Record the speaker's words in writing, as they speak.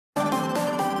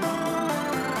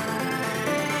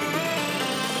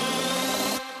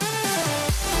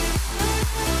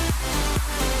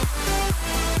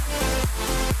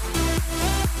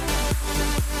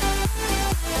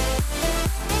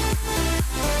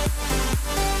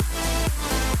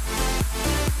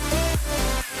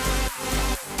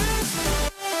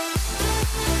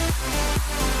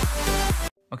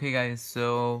Okay guys,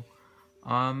 so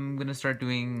I'm gonna start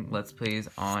doing Let's Plays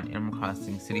on Animal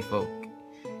Crossing City Folk.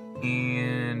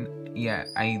 And yeah,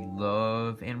 I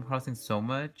love Animal Crossing so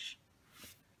much,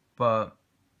 but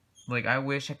like I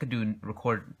wish I could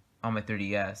record on my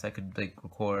 3DS. I could like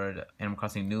record Animal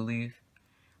Crossing New Leaf,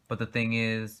 but the thing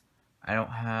is I don't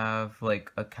have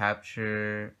like a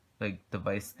capture like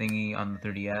device thingy on the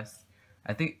 3DS.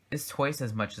 I think it's twice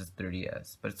as much as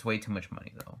 3DS, but it's way too much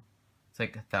money though. It's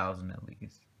like 1,000 at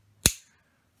least.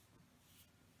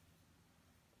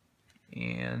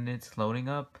 And it's loading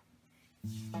up.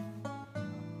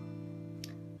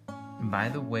 And by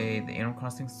the way, the Animal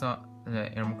Crossing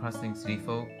City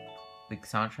Folk like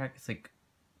soundtrack, it's like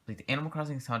the Animal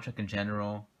Crossing soundtrack in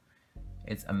general,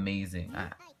 it's amazing.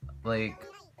 Like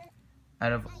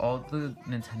out of all the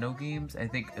Nintendo games, I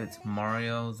think it's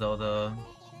Mario, Zelda,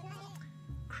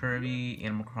 Kirby,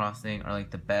 Animal Crossing are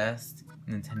like the best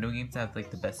Nintendo games that have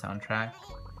like the best soundtrack.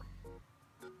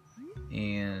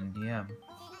 And yeah.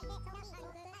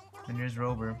 And here's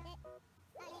Rover.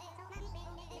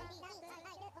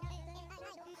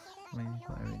 Waiting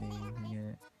for every day to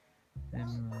get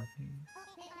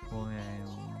boy,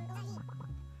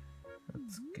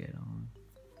 let's get on.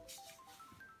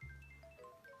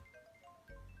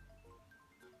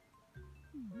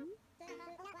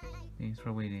 Thanks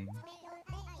for waiting.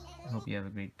 I hope you have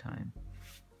a great time.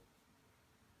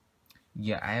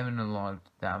 Yeah, I haven't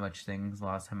unlocked that much things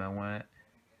last time I went.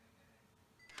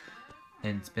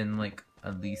 And it's been like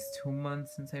at least 2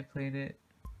 months since I played it.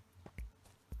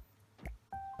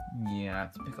 Yeah, I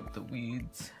have to pick up the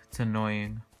weeds. It's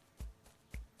annoying.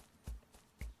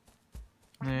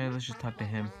 Let's just talk to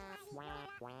him.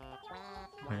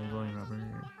 Are you going,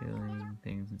 Robert? Feeling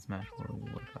things in Smash World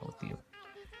will work out with you.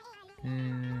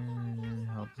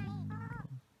 Help him.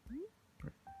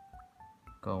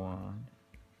 Go on.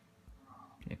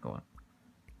 Yeah, go on.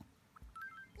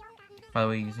 By the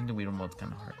way, using the Wii remote's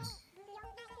kind of hard.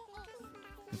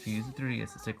 If you use the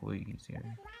 3DS, it's like way easier.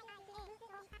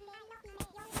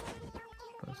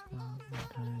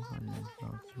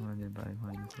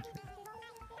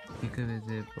 You could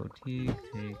visit boutique,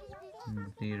 take in the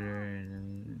theater,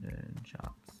 and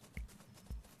shops.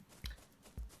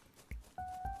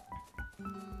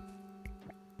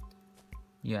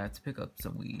 Yeah, let's pick up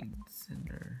some weeds in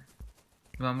there.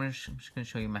 Well, I'm just gonna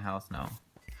show you my house now,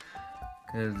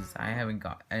 cause I haven't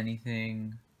got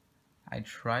anything. I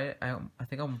tried. I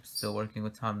think I'm still working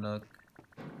with Tom Nook.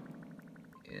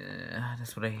 Yeah,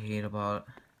 that's what I hate about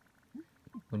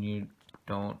when you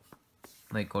don't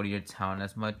like go to your town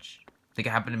as much. Like it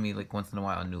happened to me like once in a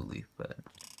while on New Leaf, but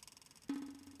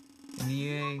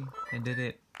yay, I did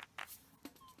it.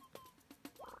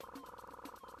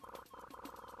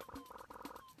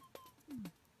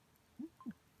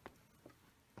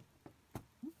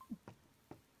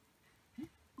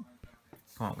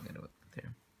 Come on, we're gonna do it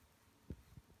there.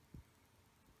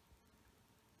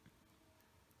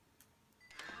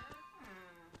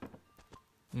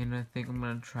 And I think I'm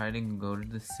gonna try to go to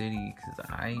the city because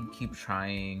I keep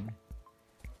trying.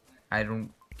 I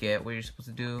don't get what you're supposed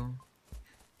to do.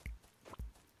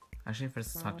 Actually,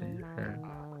 first talk to her.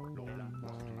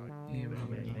 Hey,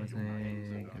 Robert,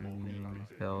 wasn't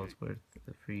spells worth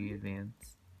the free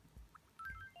advance?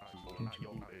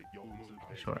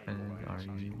 Short end, are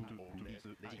you?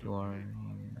 You are.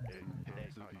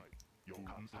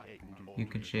 You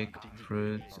can shake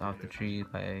fruits off the tree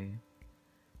by.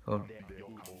 Oh.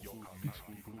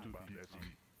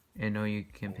 And know you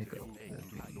can pick up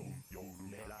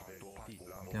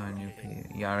the new pay.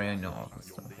 Yeah, I already know all this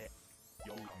stuff.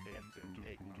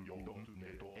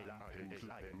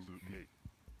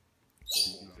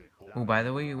 Oh, by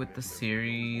the way, with the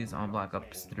series on Black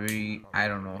Ops 3, I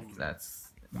don't know if that's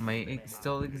might it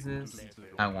still exist.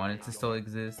 I want it to still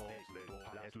exist.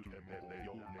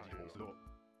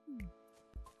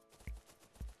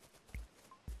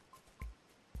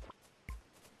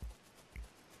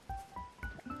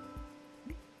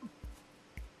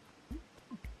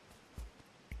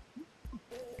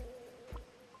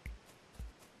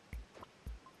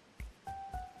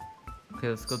 Okay,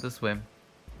 let's go this way.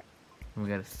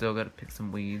 We still gotta pick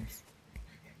some weeds.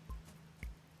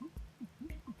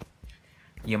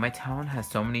 Yeah, my town has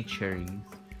so many cherries.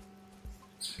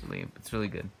 It's really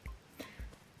good.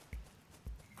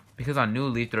 Because on New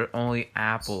Leaf there are only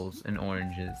apples and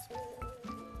oranges.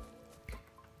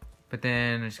 But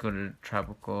then I just go to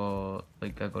tropical,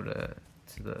 like I go to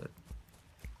the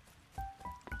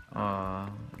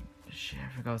shit, I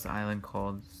forgot what's the island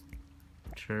called.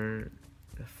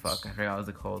 Fuck, I forgot what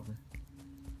it's called.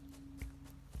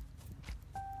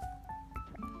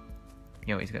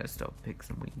 Yeah, we just gotta still pick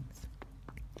some weeds.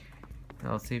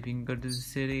 I'll see if you can go to the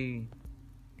city.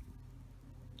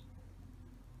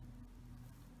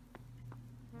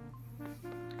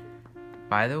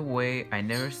 By the way, I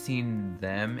never seen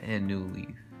them in New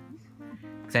Leaf.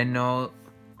 Cause I know,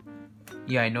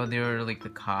 yeah, I know they were like the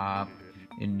cop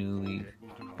in New Leaf,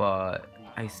 but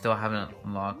I still haven't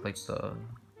unlocked like the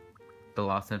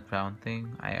lost and found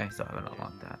thing. I still haven't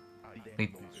unlocked that.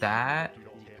 Like that,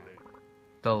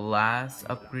 the last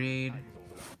upgrade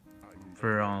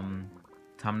for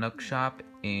Tom Nook shop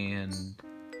and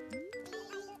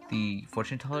the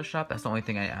fortune teller shop. That's the only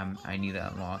thing I need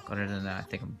to unlock. Other than that, I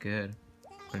think I'm good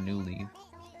for New Leaf.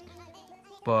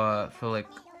 But for like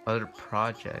other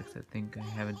projects, I think I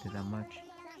haven't did that much.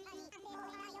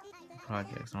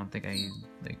 Projects, I don't think I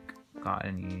like got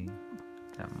any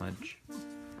that much.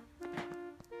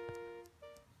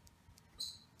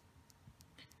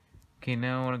 Okay,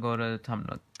 now I want to go to the Tom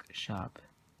Nook shop.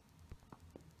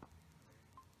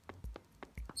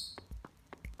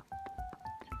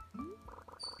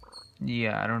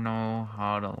 Yeah, I don't know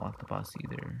how to unlock the boss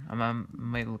either. I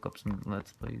might look up some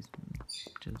Let's Plays and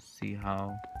just see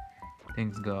how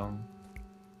things go.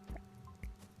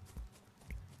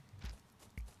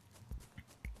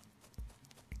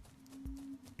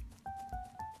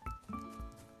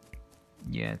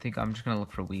 Yeah, I think I'm just gonna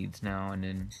look for weeds now and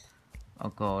then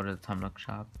I'll go to the Tom Nook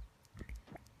shop.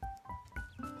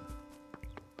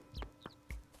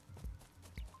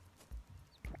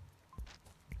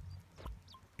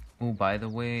 Oh, by the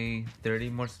way,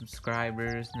 30 more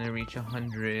subscribers and I reach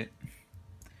 100.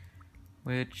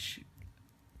 Which,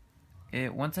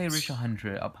 once I reach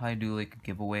 100, I'll probably do like a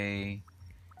giveaway.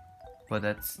 But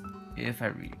that's if I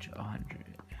reach 100.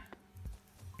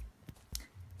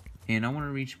 And I want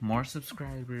to reach more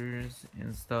subscribers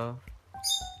and stuff.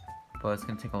 But it's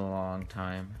gonna take a long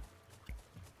time.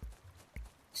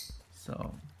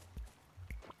 So,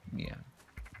 yeah.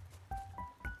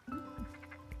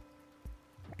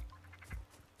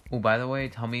 Oh, by the way,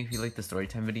 tell me if you like the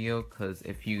storytime video, because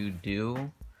if you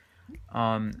do,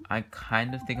 I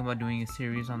kind of think about doing a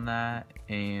series on that,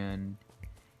 and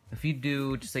if you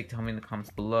do, just like tell me in the comments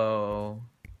below,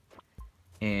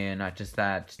 and not just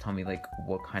that, just tell me like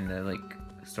what kind of like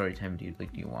storytime do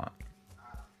you want.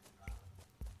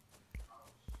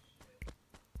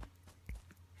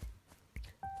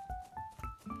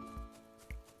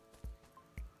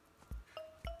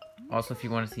 Also, if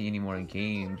you want to see any more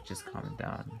games, just comment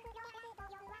down.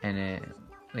 And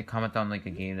comment down like a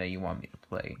game that you want me to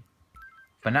play.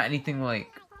 But not anything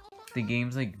like the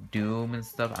games like Doom and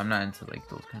stuff. I'm not into like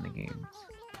those kind of games.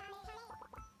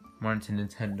 More into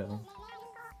Nintendo.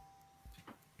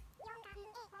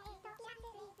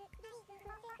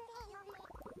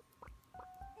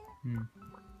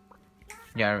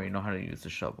 Yeah, I already know how to use the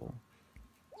shovel.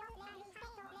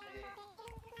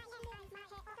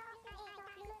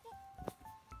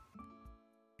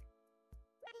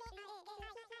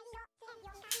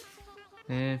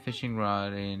 Fishing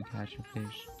rod and catch a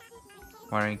fish.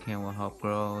 Watering can will help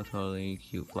grow totally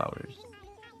cute flowers.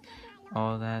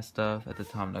 All that stuff at the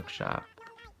Tom Nook shop.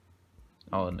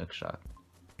 Oh, Nook shop.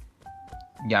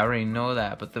 Yeah, I already know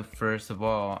that, but first of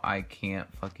all, I can't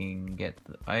fucking get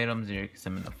the items here because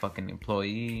I'm a fucking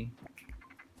employee.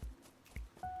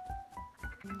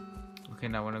 Okay,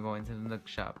 now I want to go into the Nook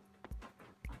shop.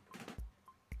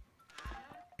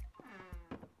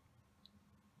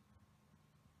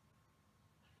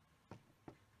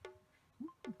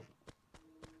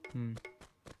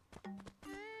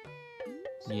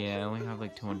 Yeah, I only have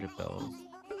like 200 bells.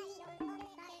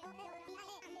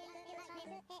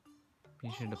 Be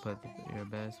sure to put your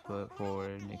best foot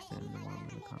forward next to the one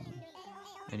with the comments.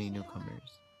 Any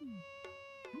newcomers.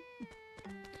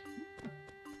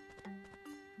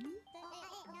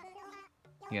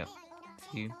 Yep.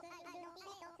 See?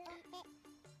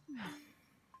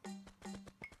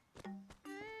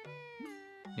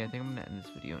 Yeah, I think I'm gonna end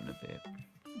this video in a bit.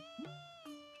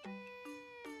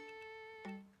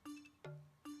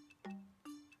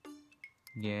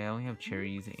 Yeah, I only have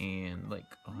cherries and like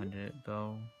 100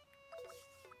 though,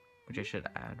 which I should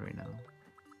add right now.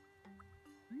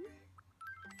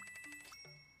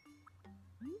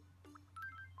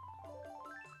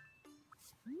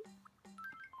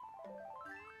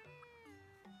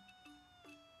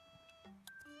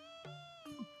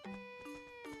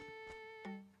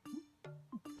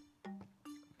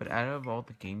 But out of all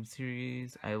the game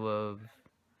series, I love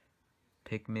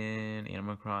Pikmin,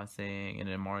 Animal Crossing, and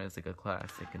then Mario is like a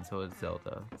classic, and so is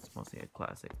Zelda. It's mostly a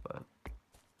classic, but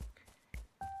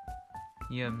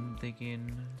yeah, I'm looking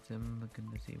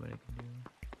to see what I can do.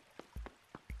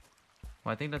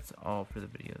 Well, I think that's all for the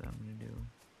video that I'm gonna do.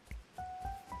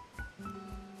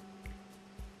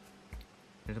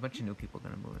 There's a bunch of new people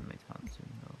gonna move in my town soon,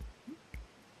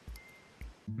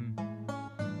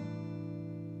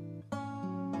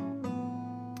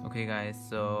 though. Okay, guys,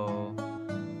 so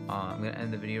I'm gonna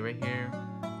end the video right here.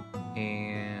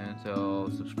 And so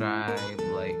subscribe,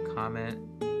 like, comment,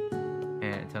 and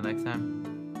until next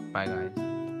time, bye, guys.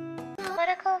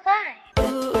 Political vibe.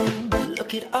 Ooh,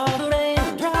 look at all the